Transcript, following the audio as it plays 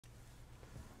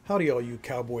Howdy all you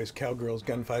cowboys, cowgirls,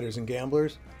 gunfighters, and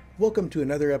gamblers. Welcome to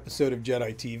another episode of Jed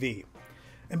I TV.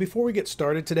 And before we get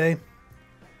started today,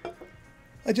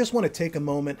 I just want to take a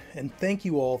moment and thank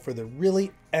you all for the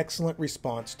really excellent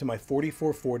response to my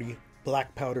 4440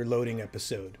 black powder loading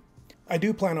episode. I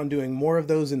do plan on doing more of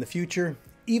those in the future,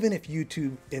 even if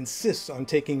YouTube insists on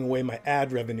taking away my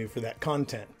ad revenue for that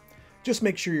content. Just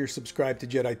make sure you're subscribed to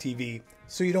Jed I TV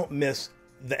so you don't miss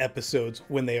the episodes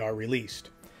when they are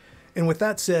released. And with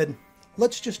that said,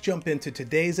 let's just jump into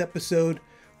today's episode,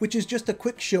 which is just a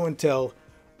quick show and tell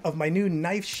of my new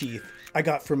knife sheath I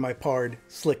got from my pard,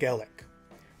 Slick Elick.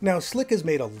 Now, Slick has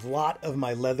made a lot of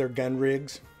my leather gun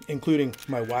rigs, including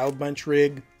my Wild Bunch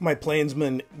rig, my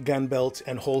Plainsman gun belts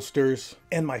and holsters,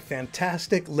 and my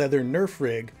fantastic leather Nerf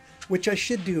rig, which I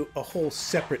should do a whole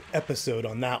separate episode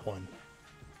on that one.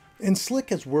 And Slick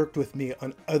has worked with me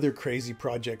on other crazy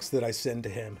projects that I send to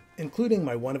him, including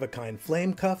my one-of-a-kind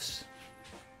flame cuffs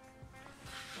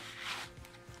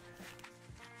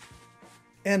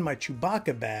and my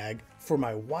Chewbacca bag for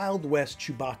my Wild West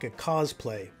Chewbacca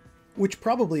cosplay, which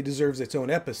probably deserves its own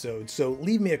episode, so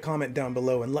leave me a comment down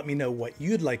below and let me know what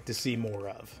you'd like to see more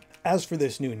of. As for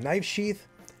this new knife sheath,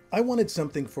 I wanted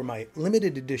something for my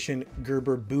limited edition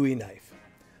Gerber Bowie Knife.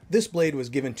 This blade was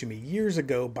given to me years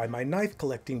ago by my knife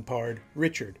collecting pard,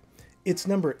 Richard. It's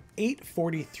number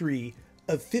 843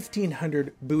 of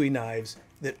 1,500 Bowie knives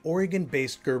that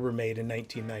Oregon-based Gerber made in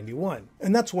 1991.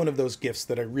 And that's one of those gifts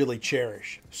that I really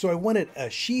cherish. So I wanted a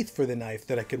sheath for the knife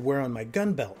that I could wear on my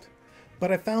gun belt.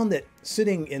 But I found that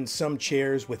sitting in some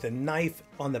chairs with a knife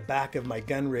on the back of my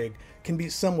gun rig can be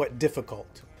somewhat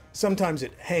difficult. Sometimes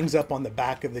it hangs up on the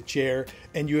back of the chair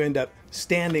and you end up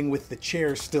standing with the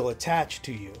chair still attached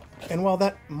to you. And while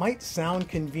that might sound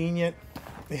convenient,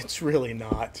 it's really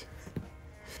not.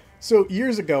 So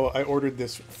years ago I ordered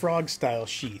this frog style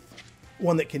sheath,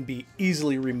 one that can be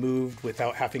easily removed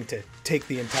without having to take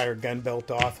the entire gun belt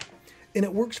off. And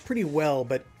it works pretty well,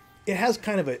 but it has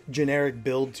kind of a generic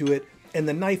build to it and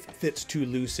the knife fits too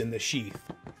loose in the sheath.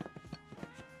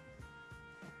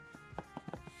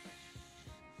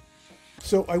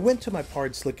 So I went to my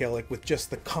pard Slick Elick with just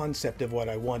the concept of what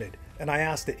I wanted, and I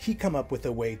asked that he come up with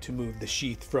a way to move the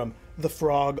sheath from the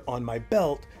frog on my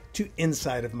belt to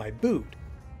inside of my boot,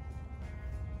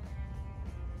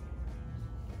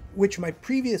 which my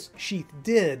previous sheath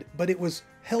did, but it was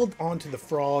held onto the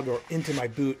frog or into my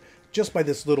boot just by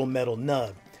this little metal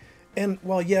nub. And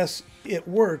while yes, it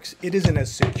works, it isn't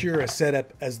as secure a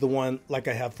setup as the one like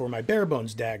I have for my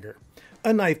barebones dagger.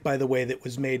 A knife, by the way, that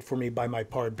was made for me by my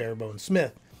pard Barebone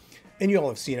Smith, and you all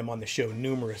have seen him on the show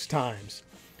numerous times.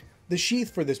 The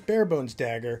sheath for this barebones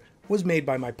dagger was made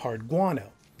by my pard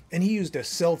Guano, and he used a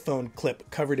cell phone clip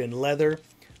covered in leather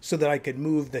so that I could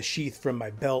move the sheath from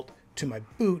my belt to my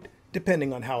boot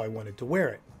depending on how I wanted to wear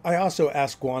it. I also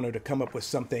asked Guano to come up with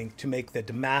something to make the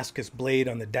Damascus blade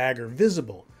on the dagger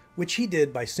visible, which he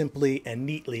did by simply and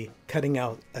neatly cutting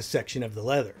out a section of the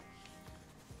leather.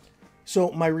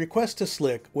 So my request to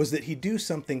Slick was that he do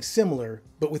something similar,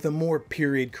 but with a more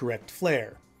period-correct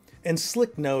flair. And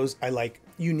Slick knows I like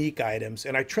unique items,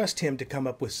 and I trust him to come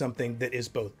up with something that is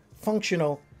both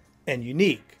functional and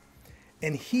unique.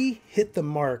 And he hit the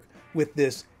mark with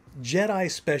this Jed I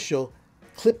special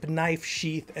clip knife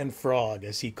sheath and frog,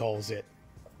 as he calls it.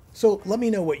 So let me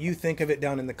know what you think of it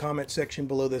down in the comment section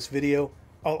below this video.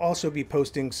 I'll also be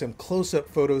posting some close-up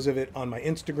photos of it on my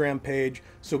Instagram page,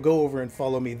 so go over and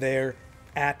follow me there,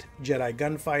 at Jed I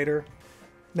Gunfighter.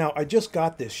 Now, I just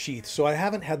got this sheath, so I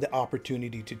haven't had the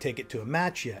opportunity to take it to a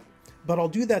match yet, but I'll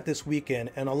do that this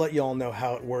weekend, and I'll let you all know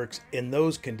how it works in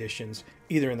those conditions,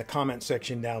 either in the comment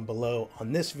section down below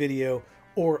on this video,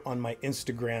 or on my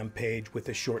Instagram page with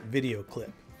a short video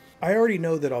clip. I already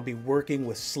know that I'll be working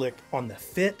with Slick on the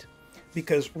fit,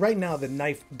 because right now the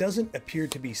knife doesn't appear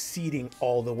to be seating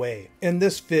all the way. And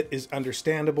this fit is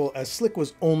understandable, as Slick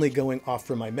was only going off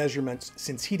from my measurements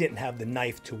since he didn't have the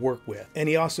knife to work with. And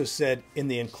he also said in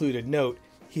the included note,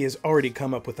 he has already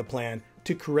come up with a plan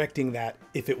to correcting that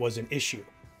if it was an issue.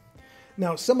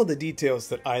 Now, some of the details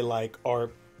that I like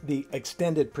are the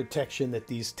extended protection that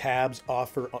these tabs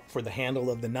offer for the handle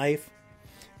of the knife.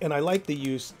 And I like the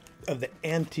use of the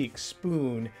antique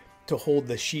spoon to hold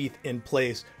the sheath in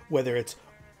place, whether it's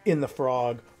in the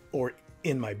frog or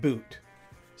in my boot.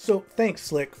 So thanks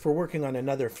Slick for working on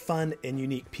another fun and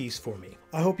unique piece for me.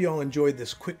 I hope you all enjoyed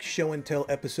this quick show and tell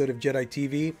episode of Jed I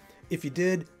TV. If you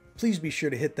did, please be sure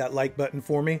to hit that like button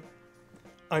for me.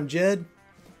 I'm Jed,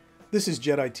 this is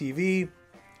Jed I TV,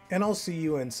 and I'll see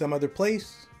you in some other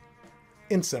place,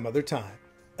 in some other time.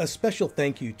 A special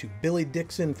thank you to Billy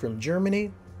Dixon from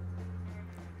Germany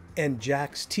and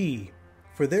Jax T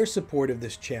for their support of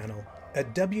this channel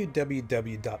at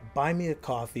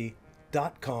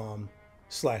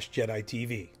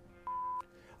www.buymeacoffee.com/JediTV.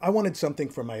 I wanted something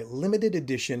for my limited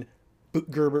edition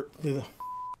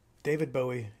David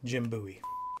Bowie, Jim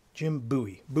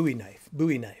Bowie knife,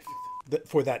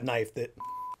 for that knife that,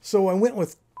 so I went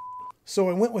with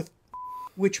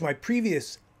which my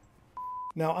previous,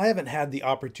 now I haven't had the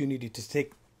opportunity to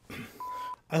take,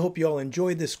 I hope you all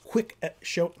enjoyed this quick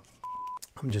show.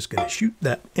 I'm just going to shoot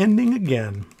that ending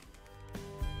again.